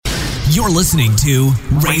You're listening to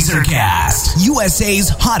Razorcast,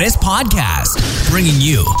 USA's hottest podcast, bringing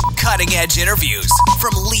you cutting-edge interviews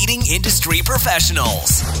from leading industry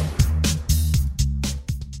professionals.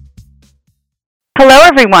 Hello,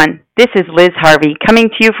 everyone. This is Liz Harvey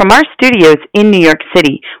coming to you from our studios in New York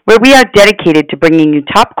City, where we are dedicated to bringing you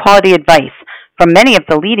top-quality advice from many of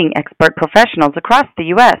the leading expert professionals across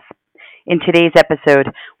the U.S. In today's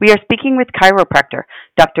episode, we are speaking with chiropractor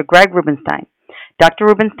Dr. Greg Rubenstein. Dr.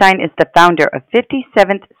 Rubenstein is the founder of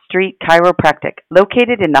 57th Street Chiropractic,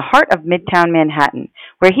 located in the heart of Midtown Manhattan,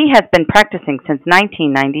 where he has been practicing since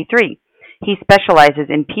 1993. He specializes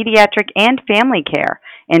in pediatric and family care,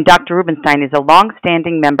 and Dr. Rubenstein is a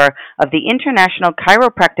long-standing member of the International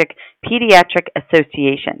Chiropractic Pediatric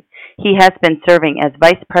Association. He has been serving as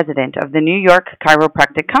vice president of the New York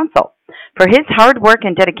Chiropractic Council. For his hard work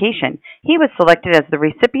and dedication, he was selected as the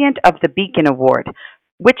recipient of the Beacon Award,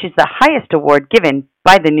 which is the highest award given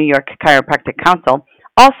by the New York Chiropractic Council,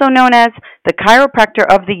 also known as the Chiropractor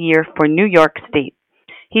of the Year for New York State.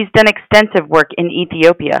 He's done extensive work in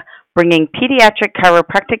Ethiopia, bringing pediatric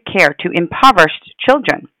chiropractic care to impoverished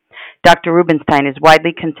children. Dr. Rubenstein is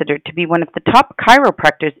widely considered to be one of the top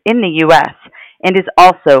chiropractors in the U.S. and is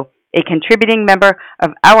also a contributing member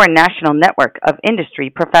of our national network of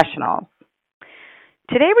industry professionals.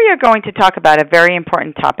 Today we are going to talk about a very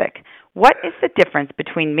important topic. What is the difference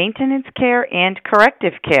between maintenance care and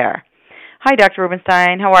corrective care? Hi, Dr.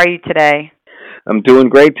 Rubenstein. How are you today? I'm doing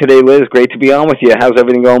great today, Liz. Great to be on with you. How's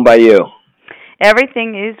everything going by you?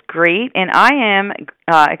 Everything is great, and I am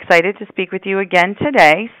excited to speak with you again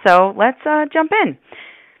today. So let's jump in.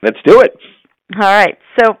 Let's do it. All right.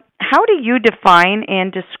 So how do you define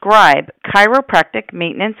and describe chiropractic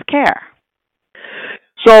maintenance care?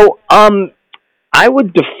 So, I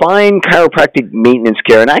would define chiropractic maintenance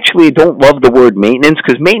care, and actually I don't love the word maintenance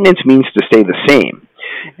because maintenance means to stay the same.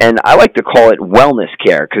 And I like to call it wellness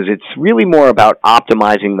care because it's really more about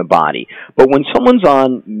optimizing the body. But when someone's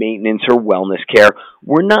on maintenance or wellness care,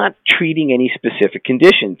 we're not treating any specific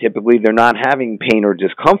condition. Typically, they're not having pain or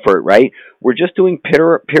discomfort, right? We're just doing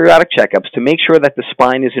periodic checkups to make sure that the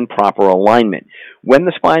spine is in proper alignment. When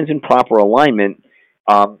the spine's in proper alignment,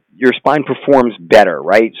 your spine performs better,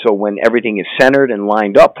 right? So when everything is centered and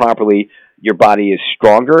lined up properly, your body is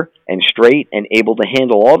stronger and straight and able to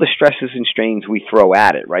handle all the stresses and strains we throw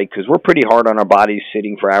at it, right? Because we're pretty hard on our bodies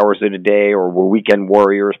sitting for hours in a day, or we're weekend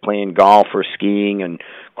warriors playing golf or skiing and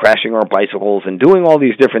crashing our bicycles and doing all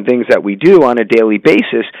these different things that we do on a daily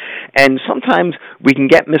basis. And sometimes we can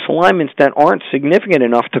get misalignments that aren't significant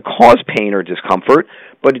enough to cause pain or discomfort,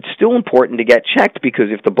 but it's still important to get checked because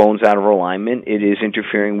if the bone's out of alignment, it is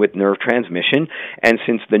interfering with nerve transmission. And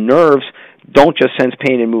since the nerves don't just sense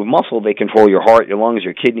pain and move muscle, they control your heart, your lungs,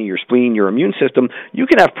 your kidney, your spleen, your immune system, you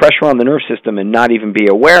can have pressure on the nerve system and not even be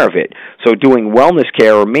aware of it. So doing wellness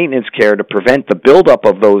care or maintenance care to prevent the buildup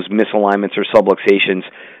of those misalignments or subluxations,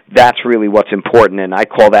 that's really what's important, and I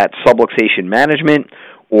call that subluxation management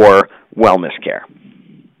or wellness care.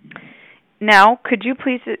 Now, could you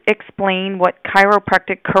please explain what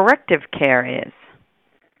chiropractic corrective care is?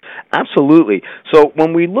 Absolutely. So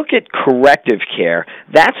when we look at corrective care,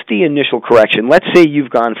 that's the initial correction. Let's say you've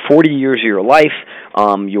gone 40 years of your life,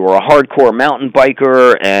 you were a hardcore mountain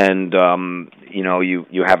biker, and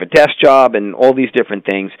you have a desk job and all these different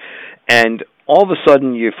things, and all of a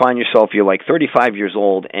sudden you find yourself, you're like 35 years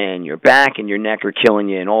old, and your back and your neck are killing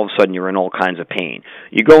you, and all of a sudden you're in all kinds of pain.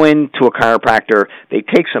 You go into a chiropractor, they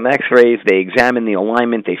take some x-rays, they examine the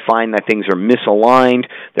alignment, they find that things are misaligned,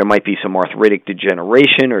 there might be some arthritic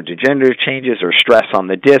degeneration or degenerative changes or stress on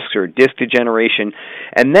the discs or disc degeneration,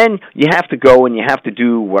 and then you have to go and you have to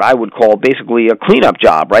do what I would call basically a cleanup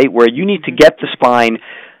job, right, where you need to get the spine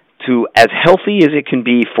to as healthy as it can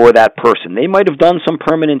be for that person. They might have done some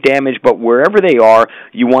permanent damage, but wherever they are,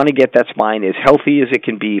 you want to get that spine as healthy as it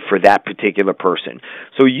can be for that particular person.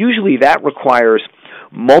 So usually that requires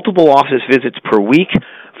multiple office visits per week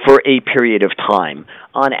for a period of time.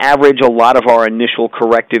 On average, a lot of our initial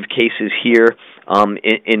corrective cases here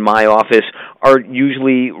in my office are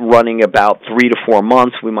usually running about 3 to 4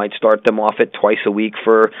 months. We might start them off at twice a week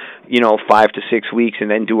for 5 to 6 weeks,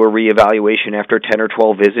 and then do a reevaluation after 10 or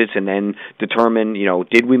 12 visits, and then determine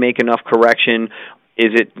did we make enough correction?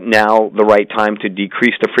 Is it now the right time to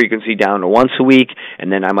decrease the frequency down to once a week?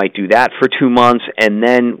 And then I might do that for 2 months, and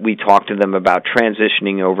then we talk to them about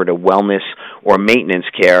transitioning over to wellness or maintenance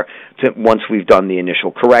care once we've done the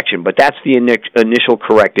initial correction. But that's the initial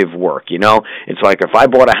corrective work, It's like if I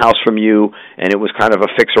bought a house from you and it was kind of a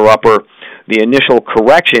fixer-upper, the initial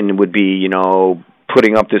correction would be,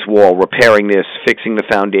 putting up this wall, repairing this, fixing the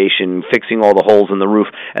foundation, fixing all the holes in the roof.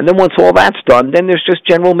 And then once all that's done, then there's just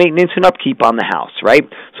general maintenance and upkeep on the house, right?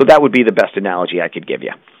 So that would be the best analogy I could give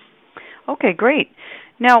you. Okay, great.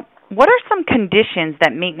 Now, what are some conditions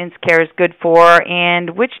that maintenance care is good for,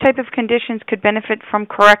 and which type of conditions could benefit from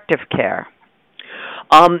corrective care?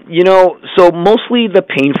 So mostly the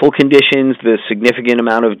painful conditions, the significant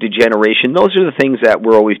amount of degeneration, those are the things that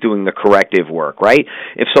we're always doing the corrective work, right?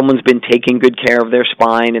 If someone's been taking good care of their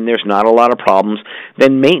spine and there's not a lot of problems,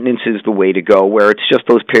 then maintenance is the way to go, where it's just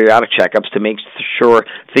those periodic checkups to make sure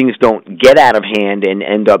things don't get out of hand and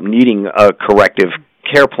end up needing a corrective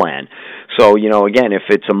care plan. So, again, if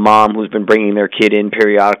it's a mom who's been bringing their kid in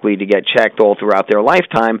periodically to get checked all throughout their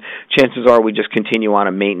lifetime, chances are we just continue on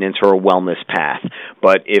a maintenance or a wellness path.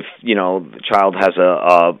 But if, the child has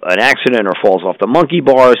an accident or falls off the monkey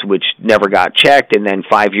bars, which never got checked, and then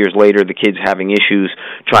 5 years later the kid's having issues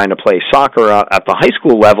trying to play soccer at the high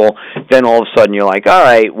school level, then all of a sudden you're like, all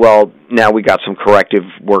right, well, now we got some corrective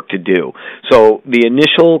work to do. So the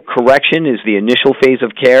initial correction is the initial phase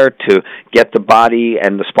of care to get the body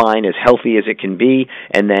and the spine as healthy as it can be,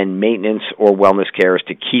 and then maintenance or wellness care is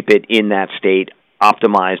to keep it in that state,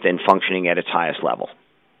 optimized and functioning at its highest level.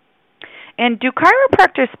 And do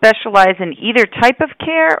chiropractors specialize in either type of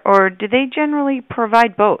care, or do they generally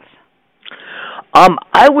provide both?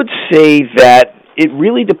 I would say that it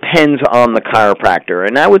really depends on the chiropractor,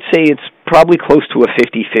 and I would say it's probably close to a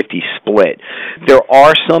 50-50 split. There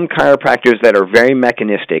are some chiropractors that are very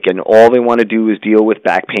mechanistic, and all they want to do is deal with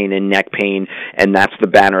back pain and neck pain, and that's the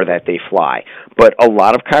banner that they fly. But a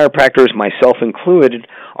lot of chiropractors, myself included,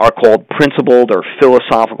 are called principled or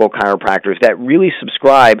philosophical chiropractors that really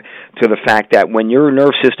subscribe to the fact that when your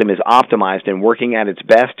nerve system is optimized and working at its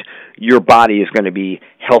best, your body is going to be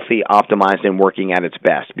healthy, optimized, and working at its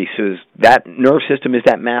best, because that nerve system is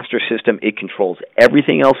that master system. It controls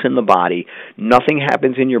everything else in the body. Nothing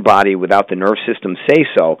happens in your body without the nerve system say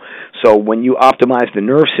so. So when you optimize the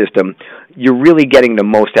nerve system, you're really getting the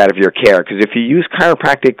most out of your care, because if you use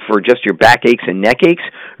chiropractic for just your back aches and neck aches,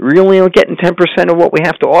 you're only getting 10% of what we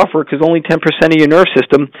have to offer, because only 10% of your nerve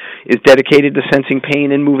system is dedicated to sensing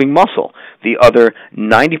pain and moving muscle. The other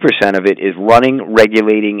 90% of it is running,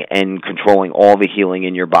 regulating, and controlling all the healing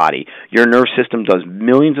in your body. Your nerve system does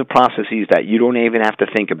millions of processes that you don't even have to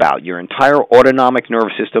think about. Your entire autonomic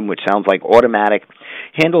nervous system, which sounds like automatic,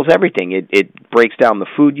 handles everything. It breaks down the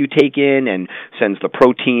food you take in and sends the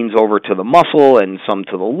proteins over to the muscle and some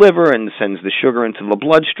to the liver and sends the sugar into the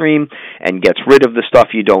bloodstream and gets rid of the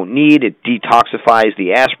stuff you don't need. It detoxifies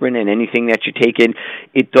the aspirin and anything that you take in.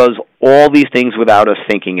 It does all these things without us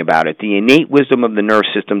thinking about it. The innate wisdom of the nerve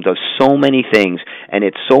system does so many things, and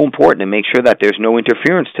it's so important to make sure that there's no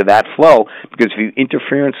interference to that flow, because if you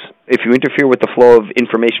interfere with the flow of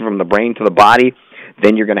information from the brain to the body,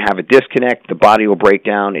 then you're going to have a disconnect, the body will break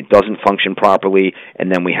down, it doesn't function properly,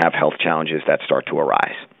 and then we have health challenges that start to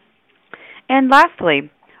arise. And lastly,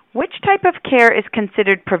 which type of care is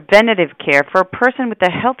considered preventative care for a person with a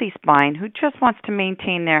healthy spine who just wants to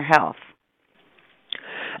maintain their health?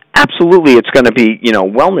 Absolutely, it's going to be,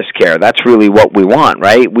 wellness care. That's really what we want,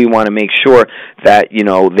 right? We want to make sure that,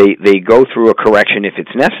 they go through a correction if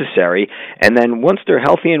it's necessary, and then once they're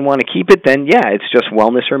healthy and want to keep it, then, it's just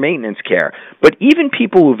wellness or maintenance care. But even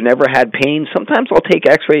people who've never had pain, sometimes I'll take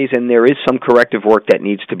x-rays and there is some corrective work that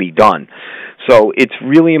needs to be done. So it's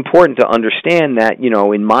really important to understand that,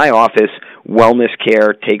 in my office, wellness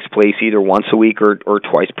care takes place either once a week or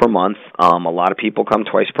twice per month. A lot of people come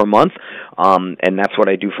twice per month, and that's what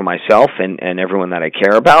I do for myself and everyone that I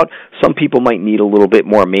care about. Some people might need a little bit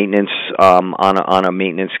more maintenance on a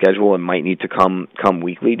maintenance schedule and might need to come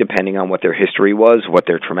weekly, depending on what their history was, what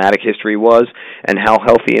their traumatic history was, and how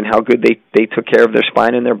healthy and how good they took care of their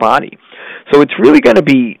spine and their body. So it's really going to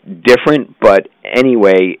be different, but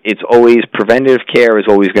anyway, it's always preventative care is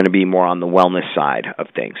always going to be more on the wellness side of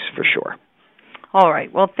things, for sure. All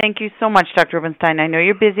right. Well, thank you so much, Dr. Rubenstein. I know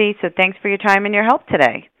you're busy, so thanks for your time and your help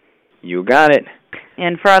today. You got it.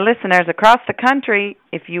 And for our listeners across the country,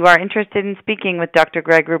 if you are interested in speaking with Dr.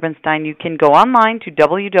 Greg Rubenstein, you can go online to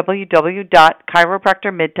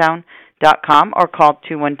www.chiropractormidtown.com or call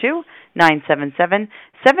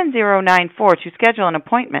 212-977-7094 to schedule an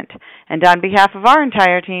appointment. And on behalf of our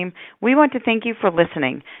entire team, we want to thank you for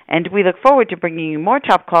listening, and we look forward to bringing you more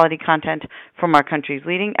top-quality content from our country's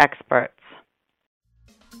leading experts.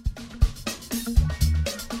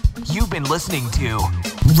 You've been listening to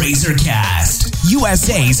RazorCast,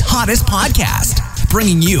 USA's hottest podcast,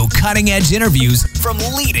 bringing you cutting-edge interviews from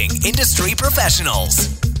leading industry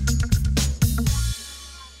professionals.